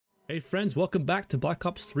Hey friends, welcome back to Black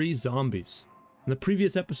Ops 3 Zombies. In the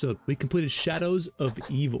previous episode, we completed Shadows of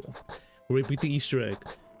Evil, where we beat the Easter egg.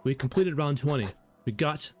 We completed round 20, we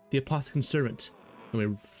got the Apothecary Servant, and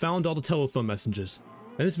we found all the telephone messages.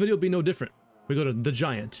 And this video will be no different. We go to the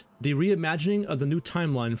Giant, the reimagining of the new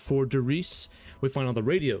timeline for Riese. We find all the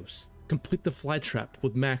radios, complete the fly trap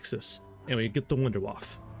with Maxis, and we get the Wonder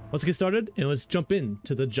Waff. Let's get started, and let's jump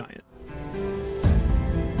into the Giant.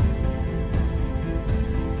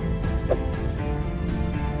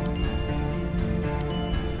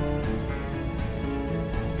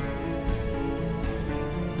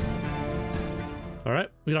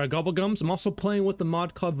 Alright, we got our Gobblegums. I'm also playing with the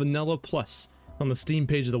mod called Vanilla Plus on the Steam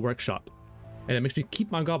page of the workshop. And it makes me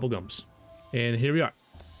keep my Gobblegums. And here we are.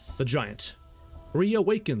 The Giant.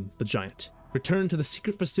 Reawaken the Giant. Return to the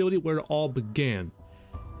secret facility where it all began.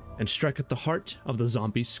 And strike at the heart of the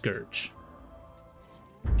zombie scourge.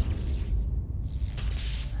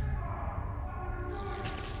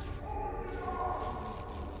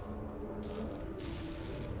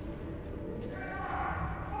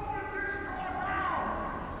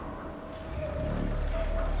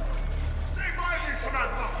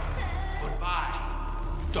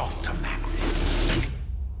 Dr. Maxis.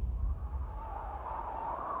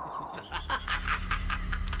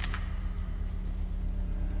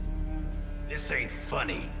 This ain't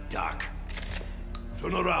funny, Doc.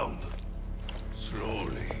 Turn around.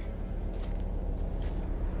 Slowly.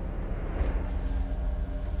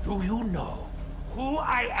 Do you know who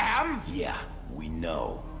I am? Yeah, we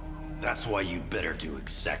know. That's why you better do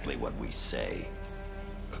exactly what we say.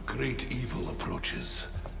 A great evil approaches.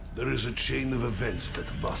 There is a chain of events that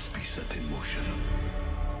must be set in motion.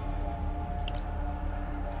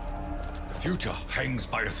 The future hangs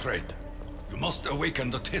by a thread. You must awaken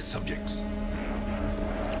the test subjects.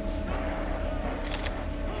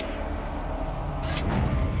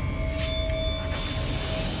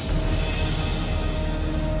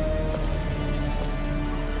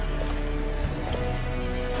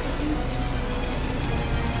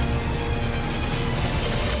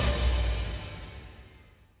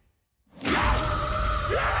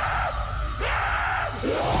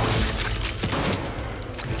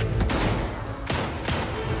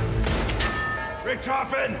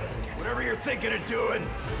 Richtofen! Whatever you're thinking of doing,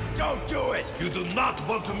 don't do it! You do not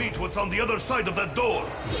want to meet what's on the other side of that door.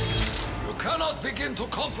 You cannot begin to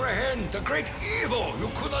comprehend the great evil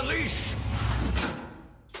you could unleash.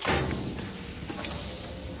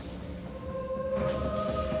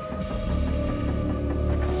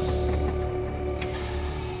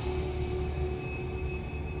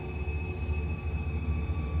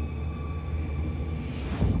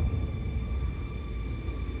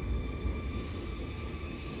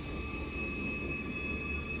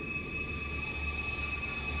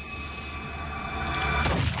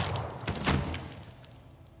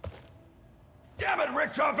 Damn it,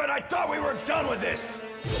 Richtofen! I thought we were done with this!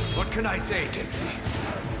 What can I say, Dempsey?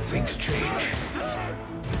 Things change.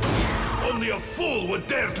 Only a fool would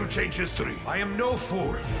dare to change history. I am no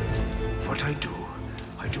fool. What I do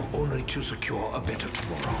only to secure a better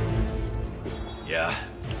tomorrow. Yeah?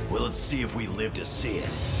 Well, let's see if we live to see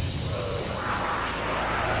it.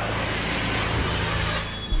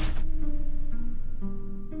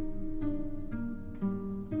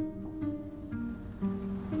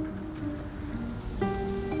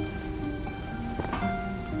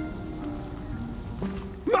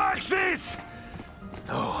 Maxis!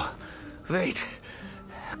 No, wait.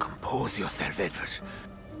 Compose yourself, Edward.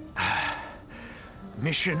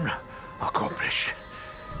 Mission accomplished.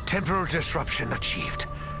 Temporal disruption achieved.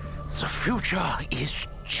 The future is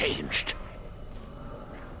changed.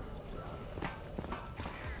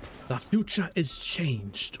 The future is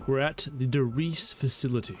changed. We're at the Riese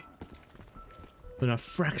facility. In a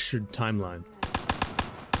fractured timeline.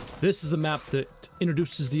 This is a map that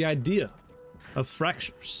introduces the idea of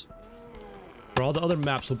fractures, where all the other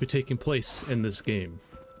maps will be taking place in this game.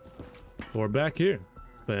 Or back here,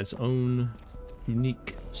 but its own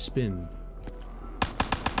unique spin.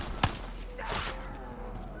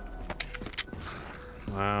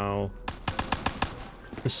 Wow.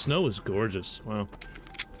 The snow is gorgeous. Wow.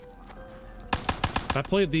 I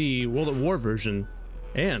played the World at War version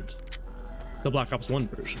and the Black Ops 1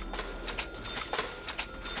 version.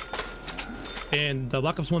 And the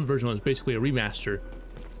Black Ops 1 version was basically a remaster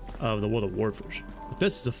of the World at War version. But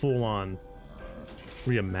this is a full-on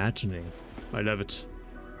reimagining. I love it.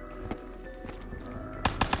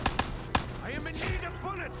 I am in need of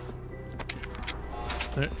bullets.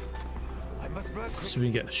 All right. I must work. So we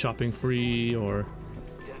can get shopping free or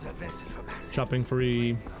shopping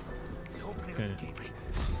free. Okay.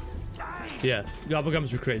 Yeah,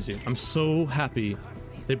 gobblegums are crazy. I'm so happy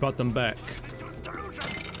they brought them back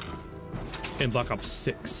in Black Ops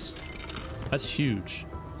 6. That's huge.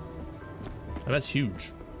 That's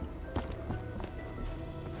huge.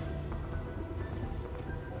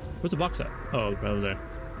 Where's the box at? Oh, right over there.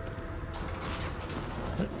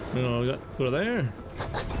 No, we got go to there.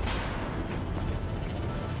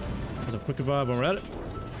 There's a quick revive when we're at it.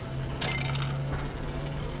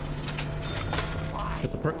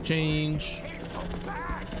 Get the perk change.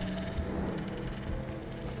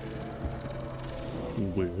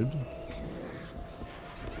 Weird.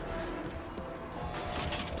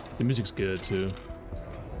 The music's good too.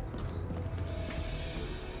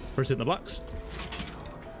 First hit in the box.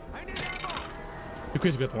 Be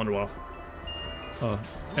crazy if we got the Wonder Waff.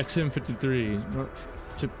 XM53. Not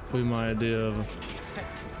typically my idea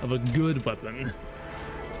of a good weapon.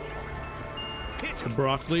 The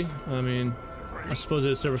broccoli, I mean, I suppose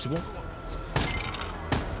it is serviceable.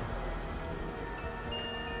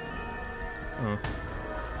 Oh.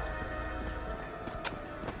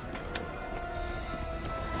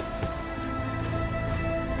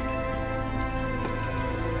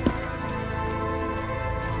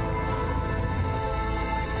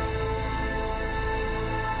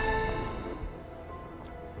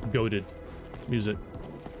 Goated music.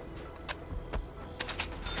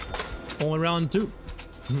 Only round 2.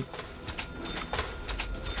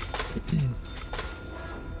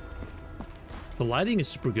 The lighting is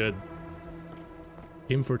super good.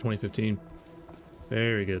 Game for 2015.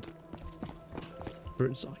 Very good.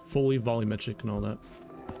 It's like fully volumetric and all that.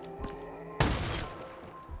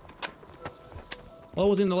 Oh, it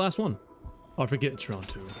wasn't the last one. Oh, I forget it's round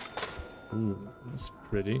 2. Ooh, that's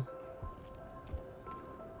pretty.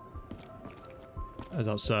 That's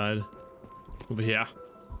outside. Over here.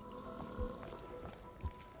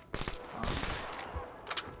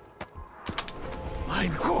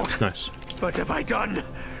 Mein Gott. Nice. What have I done?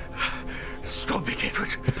 Stop it,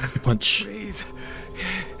 Edward. Punch. Breathe.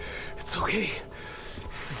 It's okay.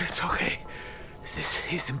 It's okay. This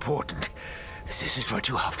is important. This is what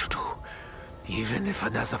you have to do. Even if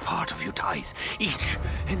another part of you dies, each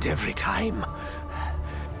and every time.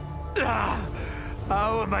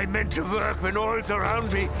 How am I meant to work when all's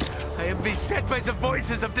around me? I am beset by the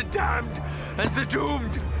voices of the damned and the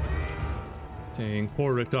doomed. Dang,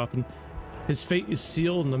 poor Richtofen. His fate is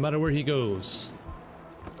sealed no matter where he goes.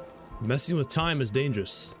 Messing with time is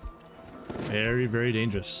dangerous. Very, very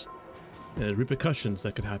dangerous. And there's repercussions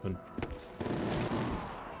that could happen.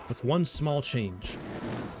 With one small change.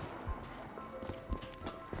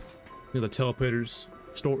 You know, the teleporters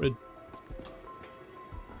stored.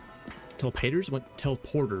 Teleporters? What?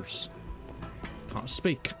 Teleporters. Can't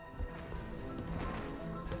speak.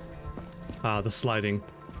 Ah, the sliding.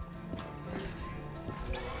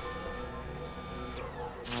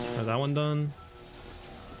 Got that one done.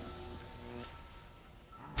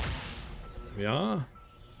 Yeah.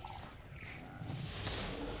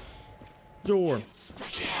 Door.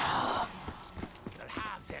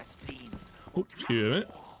 Oh, excuse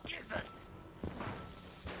me.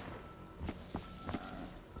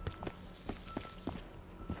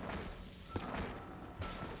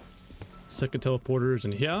 Second teleporters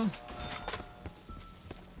in here. I'm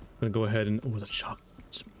gonna go ahead and the shock.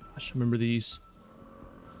 I should remember these.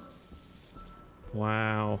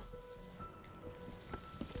 Wow.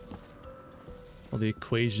 All the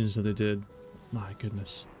equations that they did. My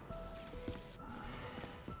goodness.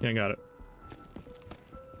 Yeah, I got it.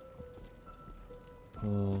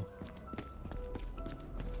 Oh.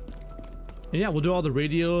 And yeah, we'll do all the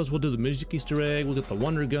radios, we'll do the music Easter egg, we'll get the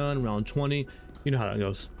Wonder Gun, round 20. You know how that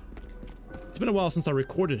goes. It's been a while since I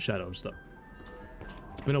recorded Shadows, though.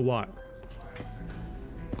 It's been a while.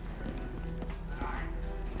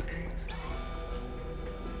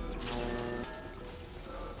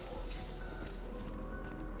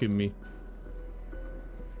 Give me.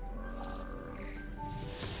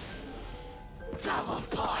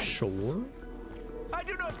 Sure. I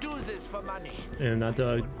do not do this for money. And not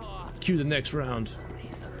cue the next round.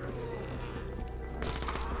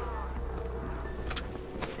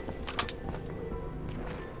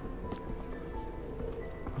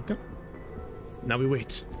 Okay. Now we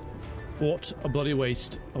wait. What a bloody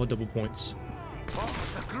waste of double points. Oh,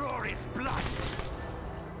 the glorious blood!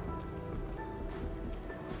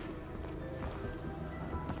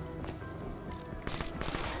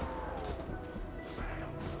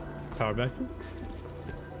 Power back.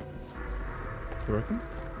 Working.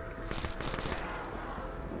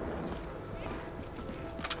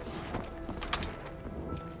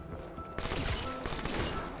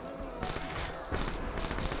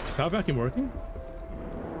 Power vacuum working.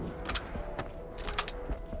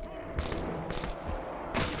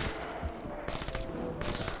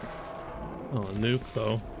 Oh, nuke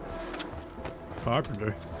though.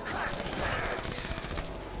 Carpenter.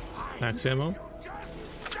 Max ammo.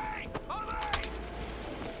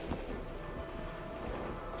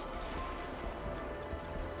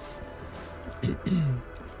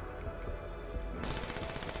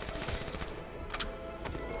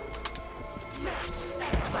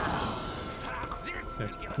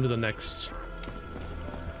 Okay, into the next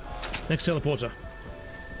teleporter.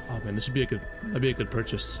 Oh man, this would be that'd be a good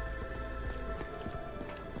purchase.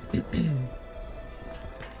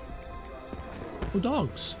 Oh,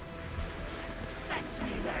 dogs. Fetch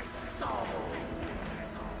me their souls.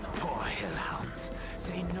 Poor hellhounds.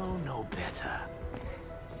 They know no better.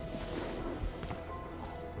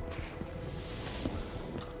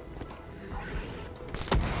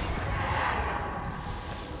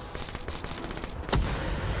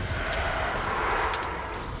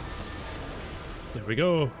 There we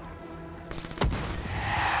go.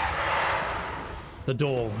 The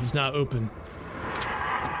door is now open.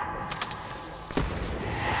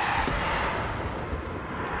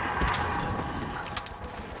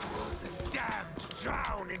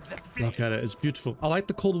 Look at it, it's beautiful. I like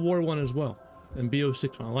the Cold War one as well. And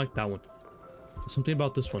BO6 one, I like that one. There's something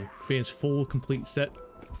about this one, being its full, complete set.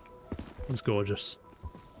 It's gorgeous.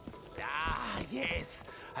 Ah, yes.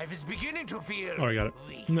 I was beginning to feel... Oh, I got it.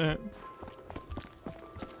 Nah.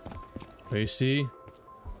 There you see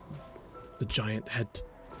the giant head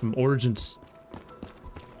from Origins.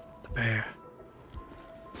 The bear.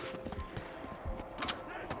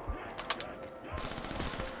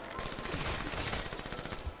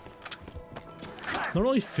 Not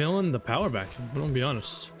really feeling the power back, I'm gonna be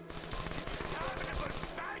honest.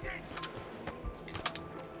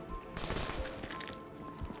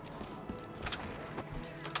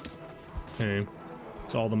 Okay,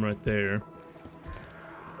 it's all of them right there.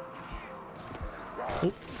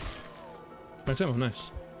 Oh, max ammo,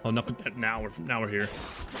 nice. Oh, no, now we're here.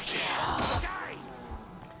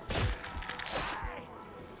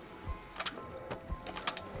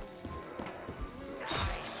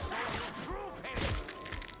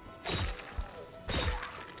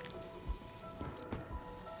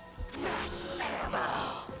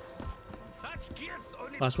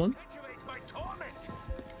 Last one.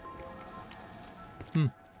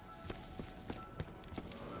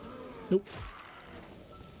 Nope.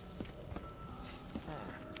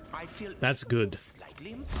 I feel that's good.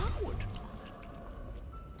 slightly empowered.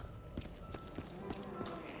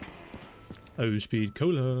 Oh, speed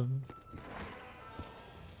cola.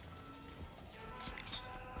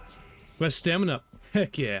 Where's stamina?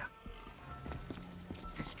 Heck yeah.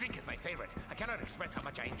 This drink is my favorite. I cannot express how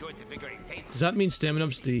much I enjoy its invigorating taste. Does that mean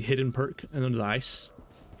stamina's the hidden perk and under the ice?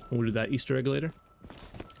 We'll do that Easter egg later.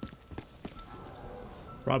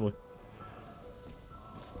 Probably.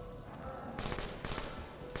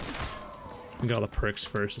 I got the perks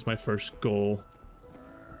first. It's my first goal.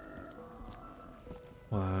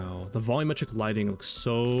 Wow, the volumetric lighting looks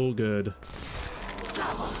so good.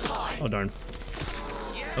 Oh darn.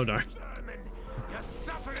 Oh darn.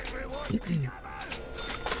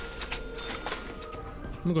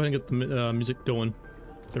 I'm gonna go ahead and get the music going.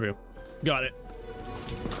 There we go. Got it.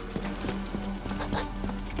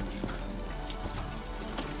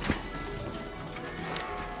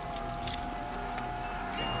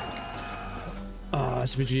 Ah,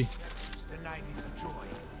 SVG. The night is the joy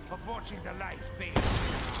of watching the light fade.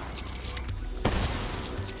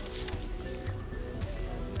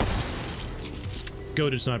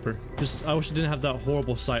 Goated sniper. Just, I wish I didn't have that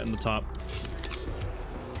horrible sight on the top.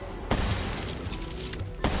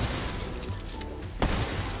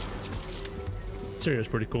 This area is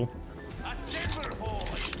pretty cool.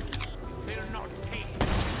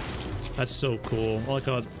 That's so cool. I like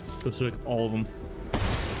how it goes through like all of them.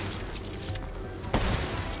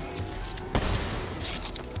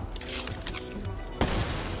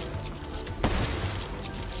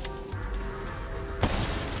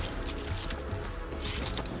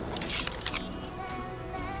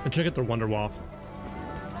 And check out their Wonder Waffle.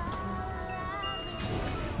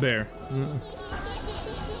 Bear.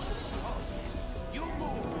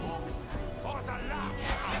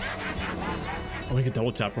 Oh, we can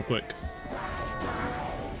double tap real quick.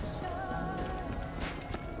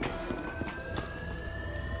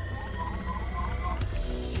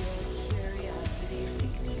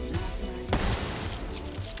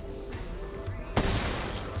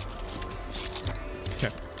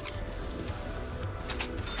 Okay.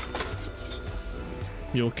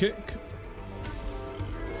 You'll kick.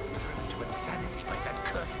 To insanity by that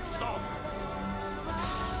cursed song.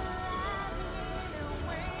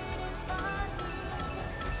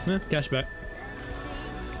 Cashback.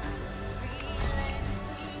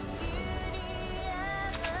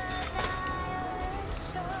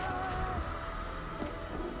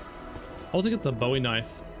 also get the Bowie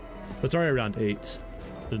knife. It's already around 8.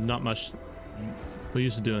 There's not much we're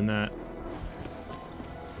used to doing that.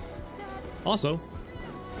 Also,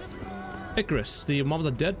 Icarus, the Mom of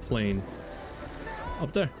the Dead plane.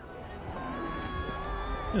 Up there.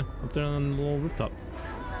 Yeah, up there on the little rooftop.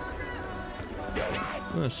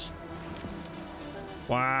 Nice.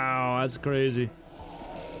 Wow, that's crazy.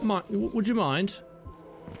 Would you mind?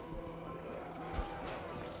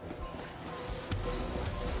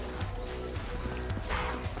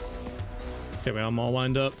 Okay, well, I'm all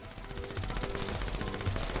lined up.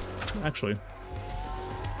 Actually.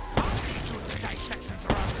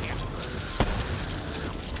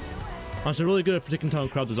 Honestly, really good for taking down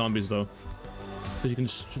crowds of zombies, though. Because you can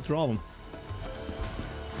just shoot through all of them.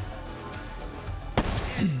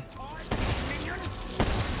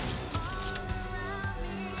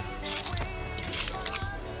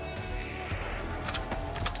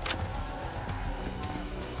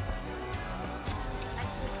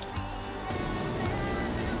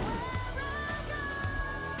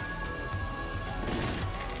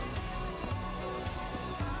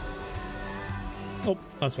 Oh,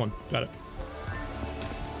 last one. Got it.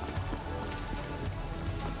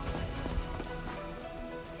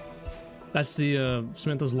 That's the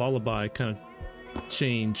Samantha's Lullaby kind of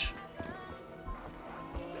change.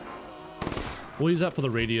 We'll use that for the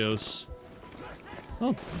radios.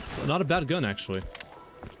 Oh, not a bad gun, actually.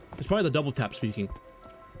 It's probably the double tap speaking.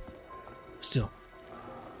 Still.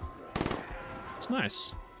 It's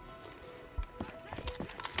nice.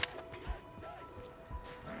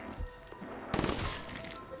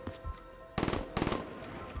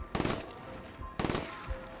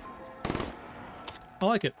 I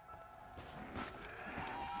like it.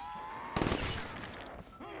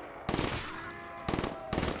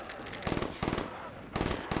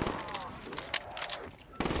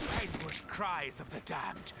 Anguished cries of the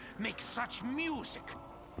damned make such music.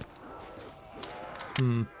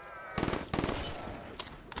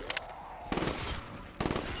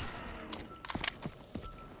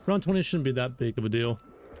 Round 20 shouldn't be that big of a deal.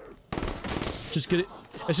 It's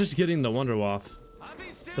just getting the Wonder Waff.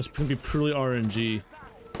 That's gonna be purely RNG.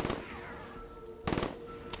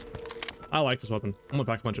 I like this weapon. I'm gonna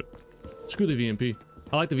back punch it. Screw the VMP.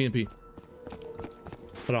 I like the VMP,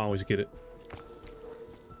 but I always get it.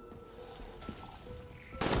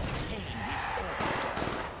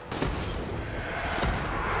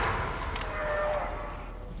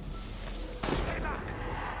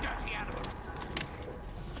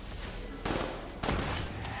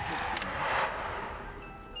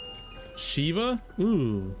 Shiva?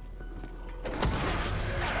 Ooh.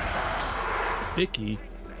 Icky.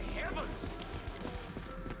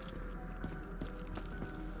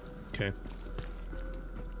 Okay.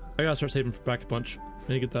 I gotta start saving for back punch. I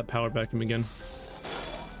need to get that power vacuum again.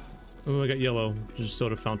 Oh, I got yellow, which is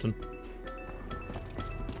soda fountain.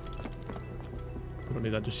 I don't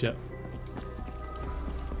need that just yet.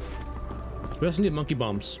 We also need monkey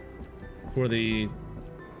bombs for the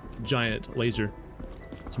giant laser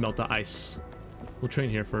to melt the ice. We'll train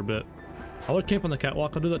here for a bit. I would camp on the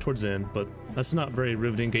catwalk. I'll do that towards the end, but that's not very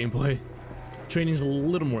riveting gameplay. Training's a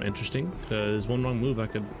little more interesting, because one wrong move I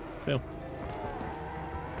could fail.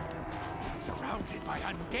 Surrounded by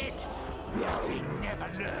undead, yet they never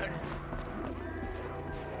learn.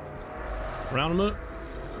 Round them up.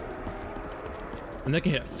 And they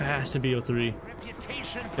can hit fast in BO3.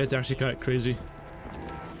 Reputation. It's actually kind of crazy.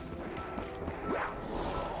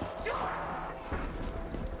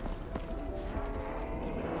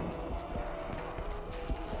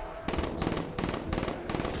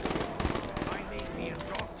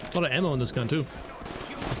 A lot of ammo in this gun too.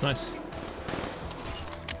 That's nice.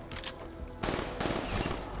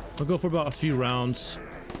 I'll go for about a few rounds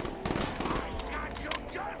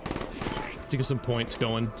to get some points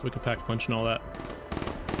going so we can pack a punch and all that.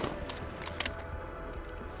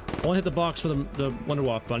 I want to hit the box for the Wonder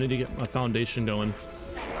Waff, but I need to get my foundation going.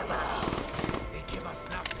 They give us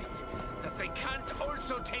nothing that they can't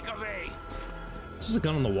also take away. Is this a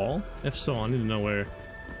gun on the wall? If so, I need to know where.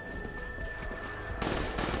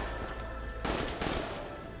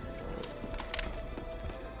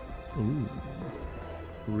 Ooh.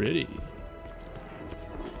 Ready.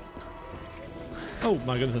 Oh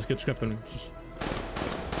my goodness, let's get scrapping.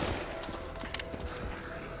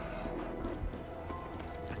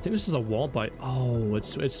 I think this is a wall bite. Oh,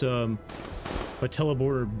 it's by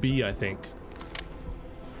teleporter B, I think.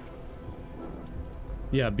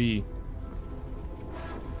 Yeah, B.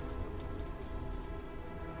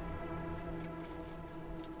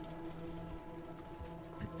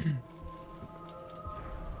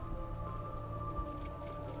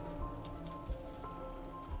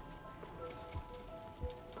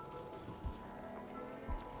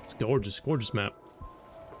 Gorgeous, gorgeous map.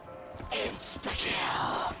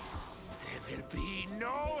 Insta-kill. There will be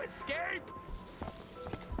no escape.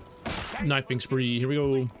 Knifing spree. Here we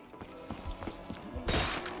go.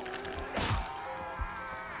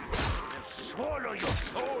 I'll swallow your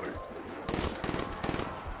soul.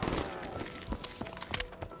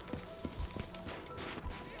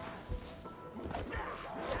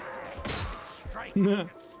 Strike.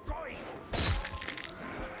 Destroy.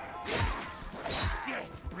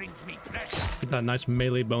 Death brings me pleasure. Get that nice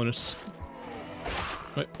melee bonus.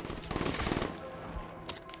 Wait.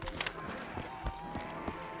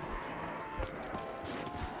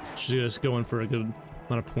 She's just going for a good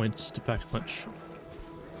amount of points to pack punch.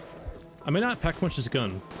 I may not pack punch this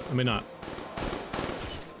gun. I may not.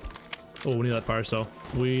 Oh, we need that fire cell.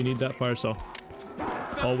 We need that fire cell.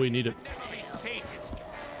 Oh, we need it.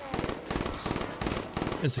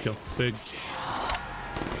 Insta kill. Big.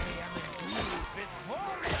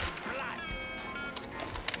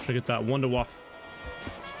 Should I get that one to waff?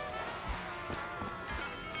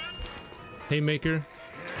 Haymaker.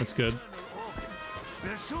 That's good.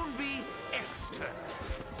 Will soon be external.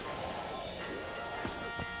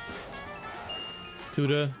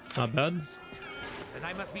 Kuda, not bad. Then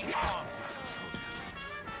I must be armed like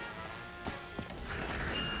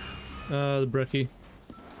a soldier. The brekkie.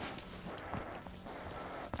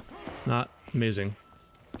 Not amazing.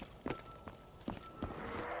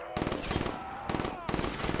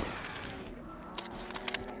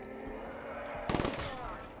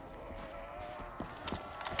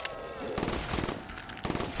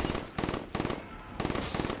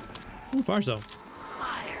 Ooh, fire cell.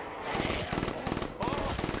 Fire fail.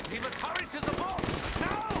 Oh, we must hurry to the boat.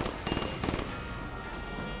 No!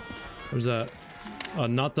 Where's that?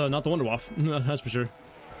 Not the Wonder Waff. That's for sure.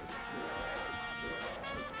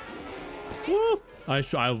 Woo! I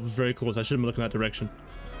was very close. I should have been looking that direction.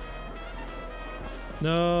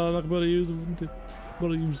 No, I'm not going to use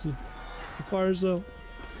the fire cell.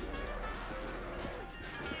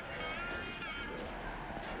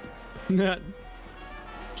 There's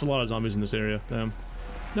a lot of zombies in this area. Damn.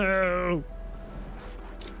 No!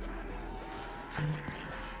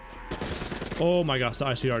 Oh my gosh, the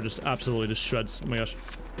ICR just absolutely just shreds. Oh my gosh.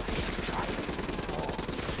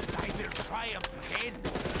 I will triumph again.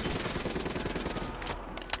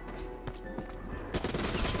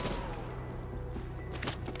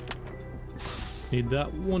 Need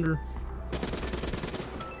that wonder.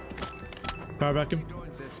 Power vacuum.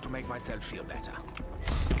 Doing this to make myself feel better.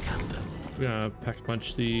 We're gonna pack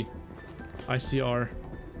punch the ICR.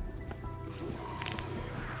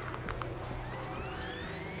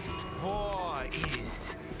 War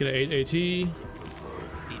is Get an 8 AT.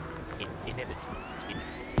 inevitable.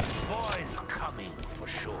 War is coming for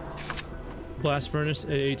sure. Blast furnace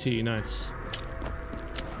AAT. Nice.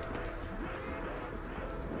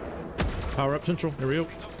 Power up central. Here we go.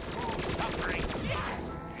 Suffering.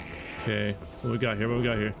 Okay. What we got here? What we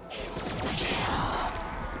got here?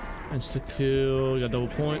 Insta kill. Got double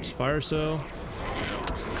points. Fire cell.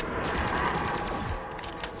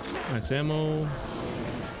 Nice ammo.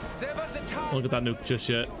 Don't get that nuke just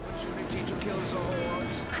yet.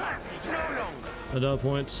 No double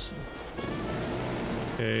points.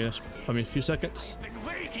 Okay, that's probably a few seconds. Been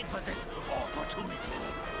waiting for this opportunity.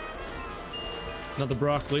 Another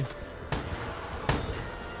broccoli.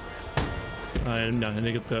 I'm not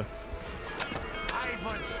gonna get the I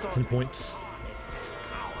once thought 10 points. is this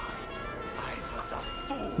power. I was a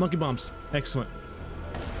fool. Monkey bombs. Excellent.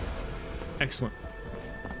 Excellent.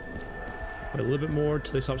 Wait a little bit more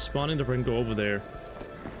till they stop spawning, then we can go over there.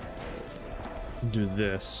 And do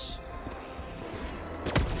this.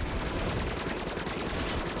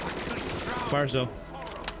 Fire cell.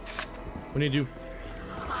 We need you.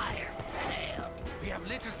 Fire fail. We have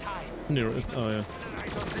little time. Oh yeah.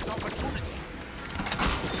 Capitalize on this opportunity.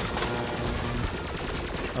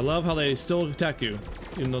 I love how they still attack you,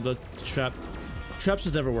 even though the traps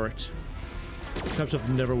has never worked. Traps have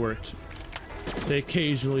never worked. They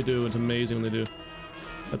occasionally do. It's amazing when they do.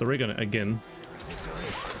 Got the rig on it again.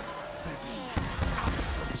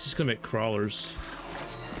 It's just gonna make crawlers.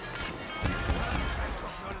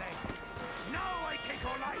 Now I take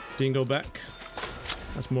your life. Dingo back.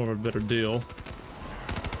 That's more of a better deal.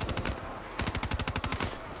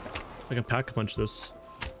 I can pack punch this.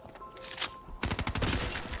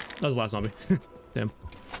 That was the last zombie. Damn.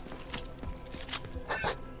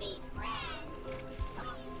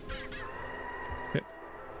 Okay.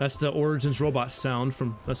 That's the Origins robot sound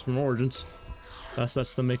from from Origins.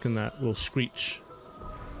 That's them making that little screech.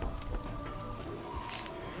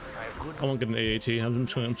 I won't get an AAT. I'm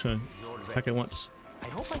just gonna pack it once. I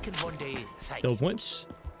hope I can one day cite Double points.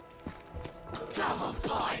 Double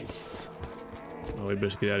points. Oh, we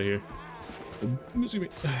better get out of here. Excuse me.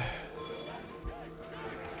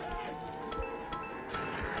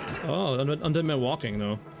 Oh, undead man walking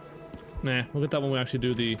though. Nah, we'll get that when we actually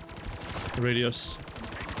do the radius.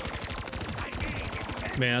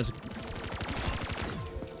 Man, that's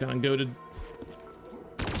kinda goated.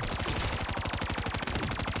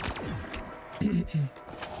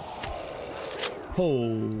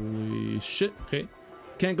 Holy shit. Okay.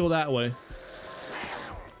 Can't go that way.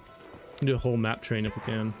 Do a whole map train if we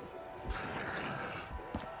can.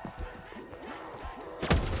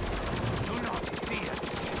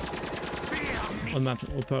 One map to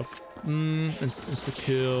open up. Insta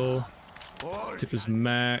kill. Tip his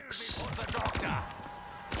max.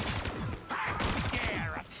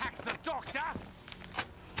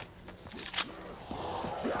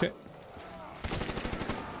 Okay.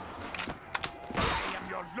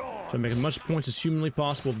 So make as much points as humanly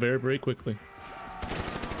possible very, very quickly.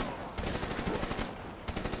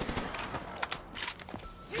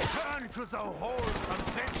 Turn to the hole from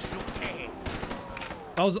whence you came.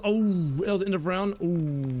 That was the end of round.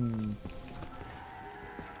 Ooh.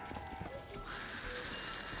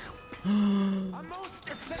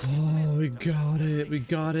 Oh, we got it. We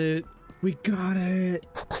got it. We got it.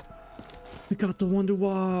 We got the Wonder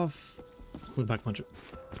Waff. We'll back punch it.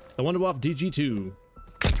 The Wonder Waff DG2.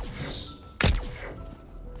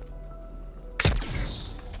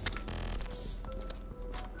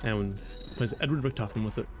 And plays Edward Richtofen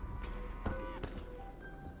with it.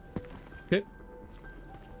 Okay.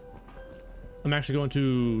 I'm actually going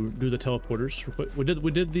to do the teleporters.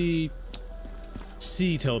 We did the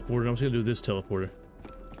C teleporter. I'm just gonna do this teleporter.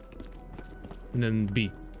 And then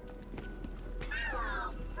B.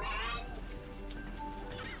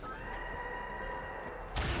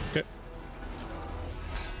 Okay.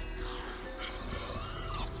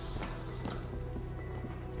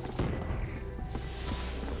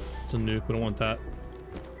 It's a nuke. We don't want that.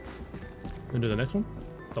 And do the next one.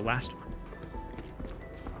 The last one.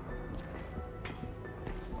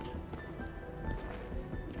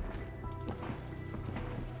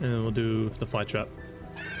 And then we'll do the fly trap.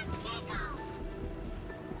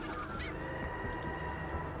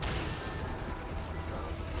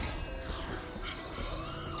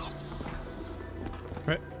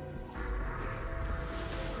 Right.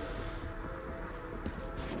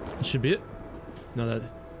 That should be it. Now that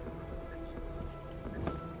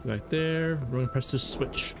right there, we're gonna press this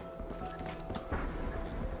switch.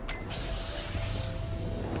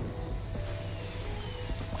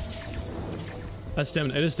 That's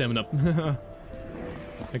stamina. It is stamina up.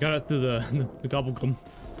 I got it through the gobblegum.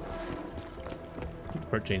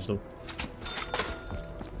 Part change though.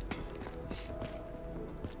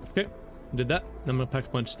 Okay, did that. I'm gonna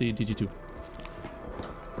pack punch the DG2.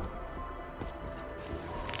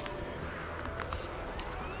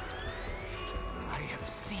 I have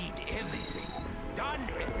seen everything, done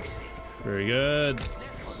everything. Very good.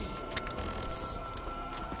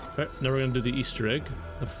 Alright, now we're gonna do the Easter egg,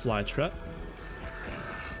 the fly trap.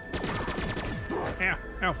 Ow,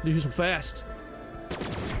 ow, you're so fast. I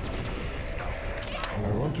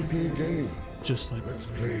want to play a game. Just like, Let's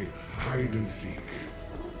play hide and seek.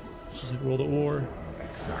 just like World at War.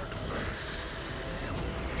 Exact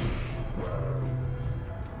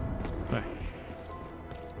Okay.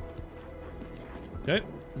 Okay,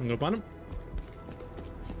 I'm gonna go find him.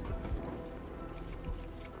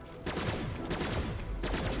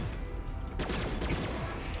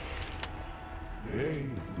 Hey,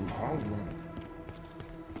 you found one.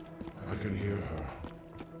 I can hear her.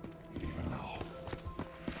 Even now.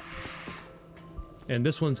 And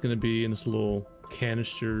this one's gonna be in this little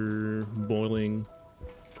canister boiling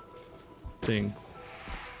thing.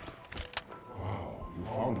 Wow, you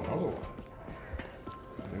found another one.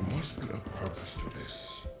 There must be a purpose to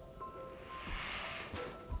this.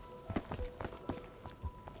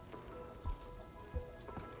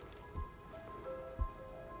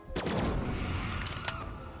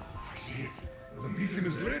 I see it. The beacon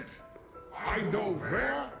is lit. I know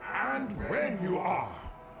where and when you are.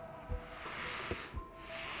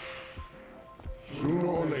 Sooner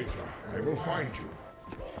or later, I will find you.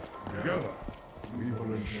 Together, we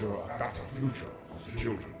will ensure a better future for the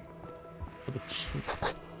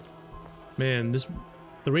children. Man,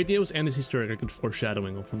 the radios and this Easter egg are good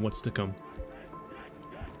foreshadowing from what's to come.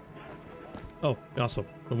 Oh, also,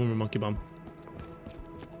 the one more monkey bomb.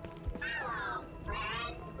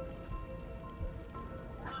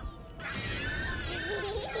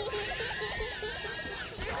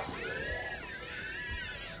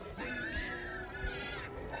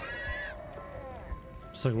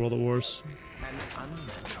 It's like World of Wars. An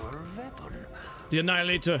unnatural weapon. The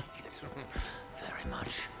Annihilator. Very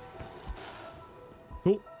much.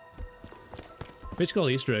 Cool. Basically all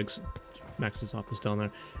the Easter eggs. Max's office down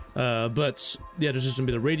there. But yeah, there's just gonna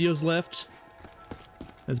be the radios left.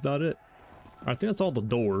 That's about it. I think that's all the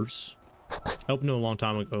doors. I opened it a long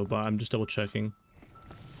time ago, but I'm just double checking.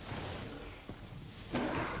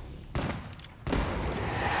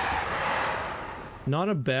 Not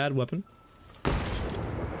a bad weapon.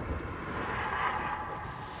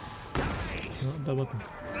 Not a bad weapon.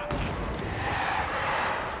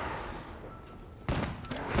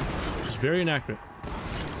 Just very inaccurate.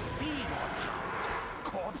 Feed on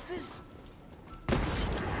corpses?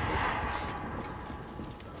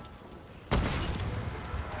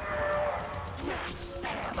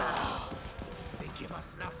 They give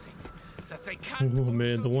us nothing that they can't. Oh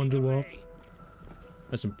man, the also Wonder take Wall. away.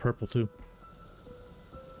 That's in purple too.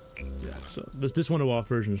 Yeah, so this Wonder Wall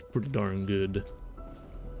version is pretty darn good.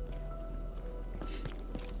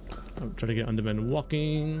 I'm trying to get undead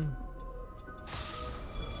walking.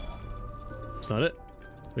 That's not it.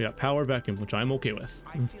 We got power vacuum, which I'm okay with.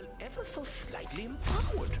 I feel ever so slightly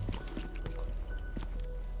empowered.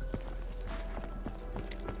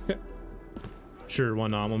 Sure, why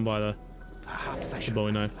not? I'm gonna buy the Perhaps I should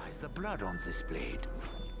Bowie knife. analyze the blood on this blade.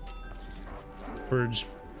 birds,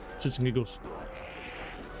 shits and giggles.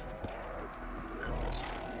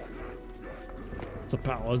 The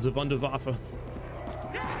powers of Underwaffe.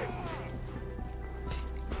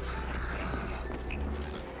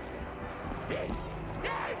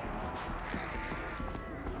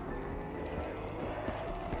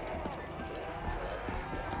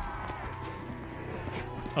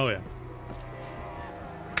 Oh yeah.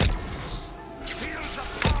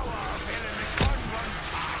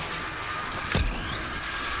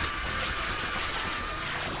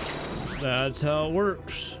 That's how it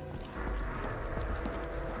works.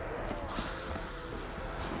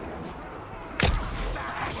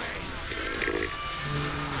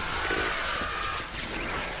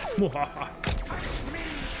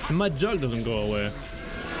 My jug doesn't go away.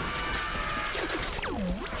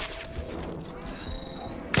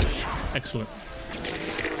 Excellent.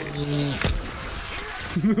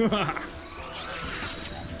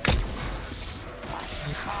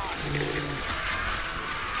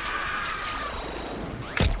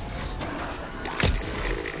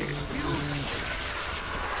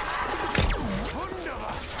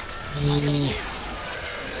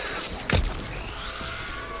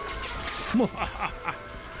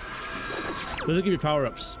 Doesn't give you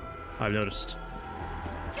power-ups, I've noticed.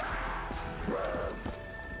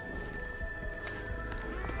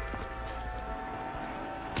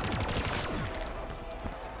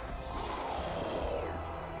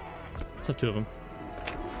 Let's have two of them.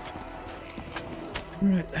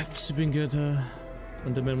 Alright, let's see if we can get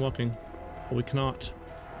undead men walking. But we cannot.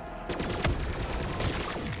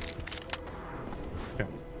 Okay.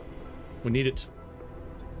 We need it.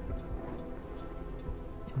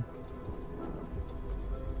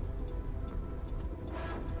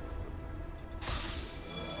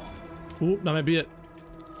 Ooh, that might be it.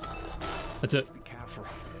 That's it. Be careful.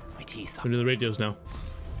 My teeth We're doing the radios now.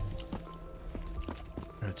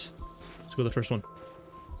 Alright. Let's go to the first one.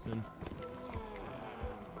 Then.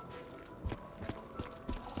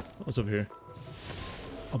 What's over here?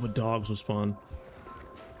 Oh, but dogs will spawn.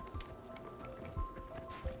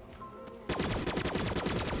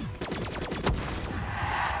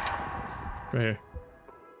 Right here.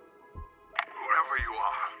 Whoever you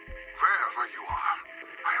are, wherever you are,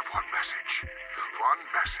 I have one message. One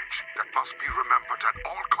message that must be remembered at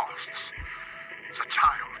all costs. The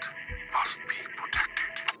child must be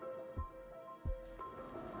protected.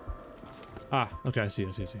 Ah, okay, I see.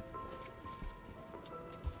 She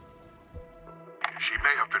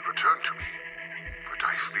may have been returned to me, but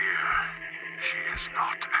I fear she is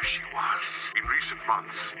not as she was. In recent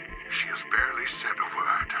months, she has barely said a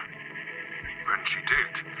word. When she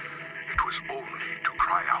did, it was only to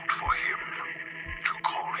cry out for him, to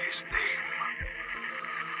call his name.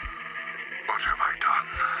 What have I done?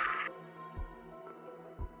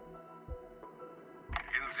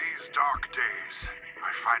 In these dark days,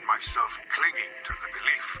 I find myself clinging to the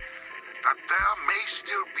belief that there may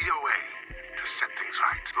still be a way to set things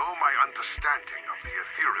right. Though my understanding of the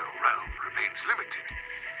ethereal realm remains limited,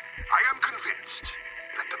 I am convinced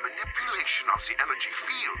that the manipulation of the energy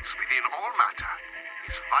fields within all matter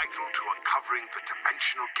is vital to uncovering the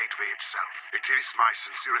dimensional gateway itself. It is my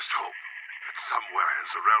sincerest hope that somewhere in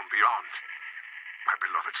the realm beyond, my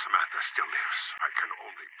beloved Samantha still lives. I can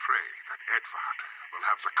only pray that Edvard will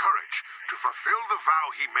have the courage to fulfill the vow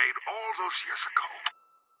he made all those years ago.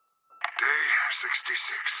 The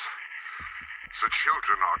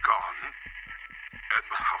children are gone, and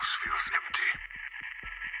the house feels empty.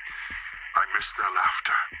 I miss their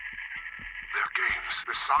laughter, their games.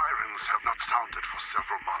 The sirens have not sounded for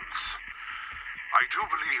several months. I do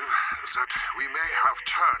believe that we may have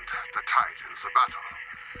turned the tide in the battle.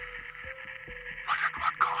 But at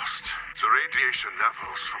what cost? The radiation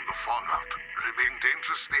levels from the fallout remain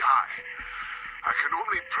dangerously high. I can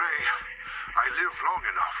only pray I live long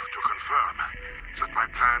enough to confirm that my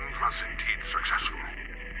plan was indeed successful.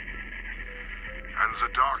 And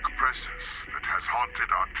the dark presence that has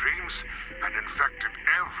haunted our dreams and infected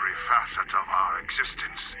every facet of our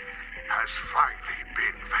existence has finally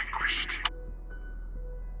been vanquished.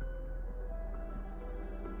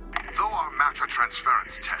 Though our matter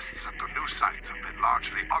transference tests at the new site have been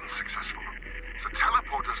largely unsuccessful, the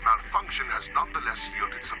teleporter's malfunction has nonetheless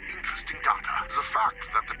yielded some interesting data. The fact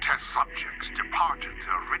that the test subjects departed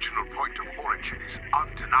their original point of origin is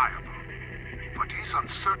undeniable. What is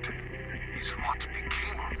uncertain is what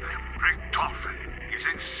became of them. Richtofen is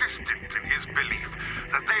insistent in his belief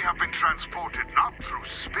that they have been transported not through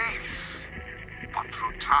space, but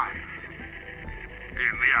through time.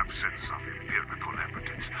 In the absence of empirical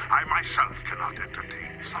evidence, I myself cannot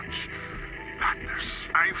entertain such madness.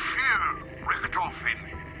 I fear, Richtofen,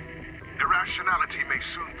 irrationality may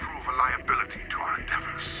soon prove a liability to our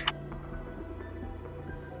endeavors.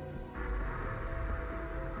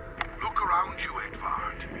 Look around you,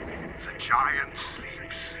 Edvard. The giant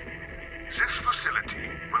sleeps. This facility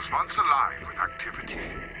was once alive with activity.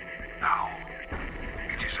 Now,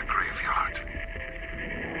 it is a graveyard.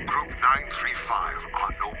 Group 935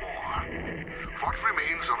 are no more. What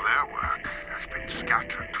remains of their work has been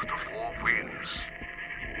scattered to the four winds.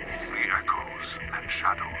 Only echoes and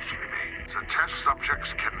shadows remain. The test subjects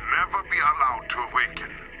can never be allowed to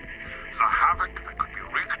awaken. The havoc that could be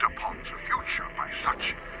wreaked upon the future by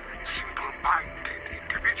such simple-minded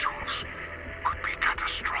individuals could be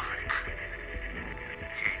catastrophic.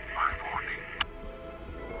 Heed my warning.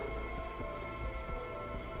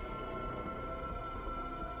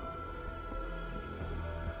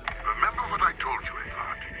 Remember what I told you,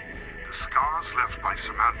 Edvard. The scars left by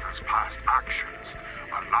Samantha's past actions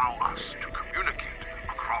allow us to communicate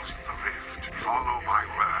across the rift. Follow my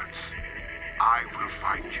words. I will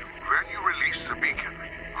find you. When you release the beacon,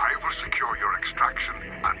 I will secure your extraction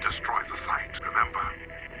and destroy the site. Remember,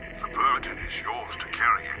 the burden is yours to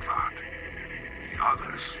carry, Edvard. The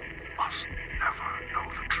others must never know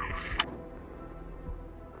the truth.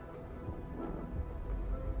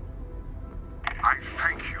 I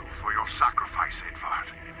thank you for your sacrifice, Edvard.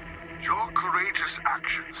 Your courageous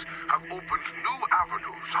actions have opened new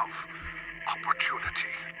avenues of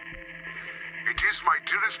opportunity. It is my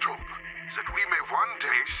dearest hope that we may one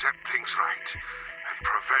day set things right and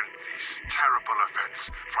prevent these terrible events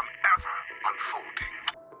from ever unfolding.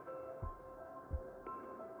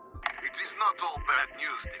 It is not all bad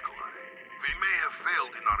news, Nikolai. We may have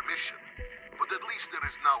failed in our mission, but at least there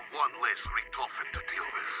is now one less Richtofen to deal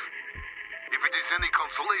with. If it is any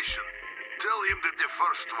consolation, tell him that the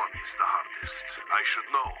first one is the hardest. I should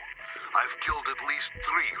know. I've killed at least 3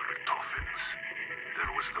 Richtofens.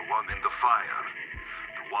 There was the one in the fire,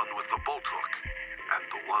 the one with the bolt hook, and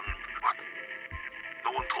the one... What?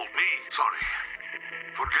 No one told me. Sorry.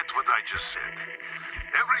 Forget what I just said.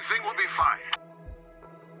 Everything will be fine.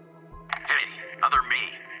 Hey, other me.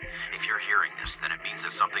 If you're hearing this, then it means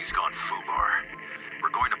that something's gone foobar.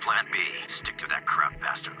 We're going to plan B. Stick to that crap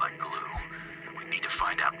bastard like glue. We need to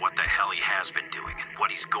find out what the hell he has been doing and what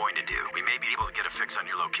he's going to do. We may be able to get a fix on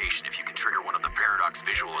your location if you can trigger one of the paradox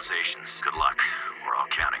visualizations. Good luck. We're all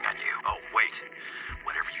counting on you. Oh, wait.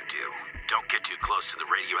 Whatever you do, don't get too close to the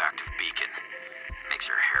radioactive beacon. Makes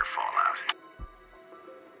your hair fall out.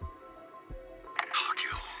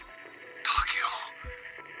 Takio.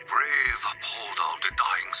 Brave, uphold all the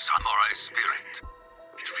dying samurai spirit.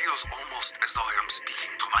 It feels almost as though I am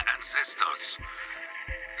speaking to my ancestors.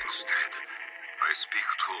 Instead, I speak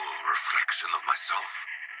to a reflection of myself.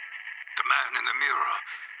 The man in the mirror,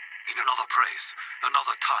 in another place,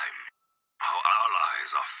 another time. Our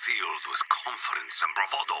allies are filled with confidence and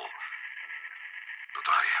bravado. But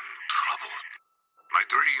I am troubled. My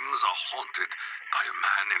dreams are haunted by a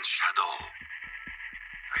man in shadow.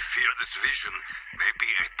 I fear this vision may be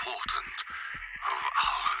a portent of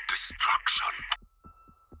our destruction.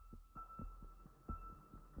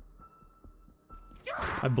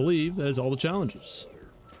 I believe that is all the challenges.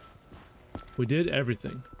 We did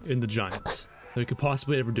everything in the giant that we could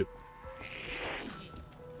possibly ever do.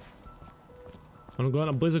 I'm going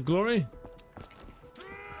on a blaze of glory.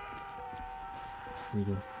 Here we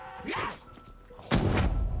go.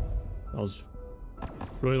 That was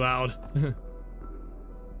Really loud.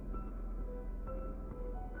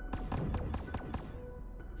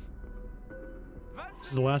 This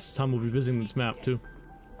is the last time we'll be visiting this map, too.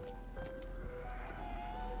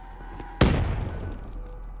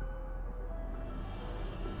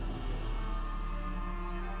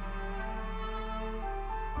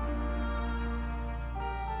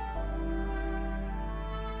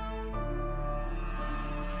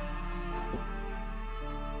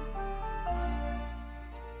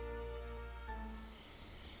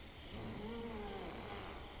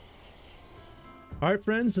 Alright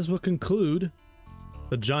friends, this will conclude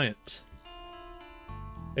the Giant.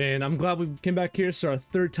 And I'm glad we came back here. It's our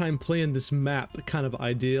third time playing this map kind of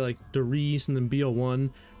idea, like the Riese and then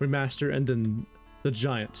BO1 remaster and then the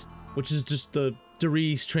Giant, which is just the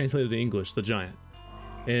Riese translated to English, the Giant.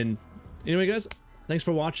 And anyway guys, thanks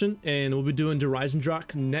for watching, and we'll be doing the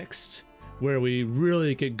reimagined next, where we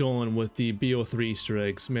really get going with the BO3 Easter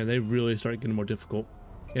eggs. Man, they really start getting more difficult.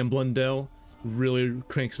 And Blundell really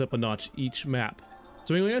cranks up a notch each map.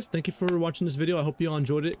 So anyway guys, thank you for watching this video. I hope you all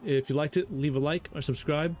enjoyed it. If you liked it, leave a like or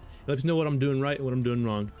subscribe. Let me know what I'm doing right and what I'm doing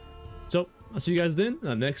wrong. So, I'll see you guys then in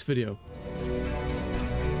the next video.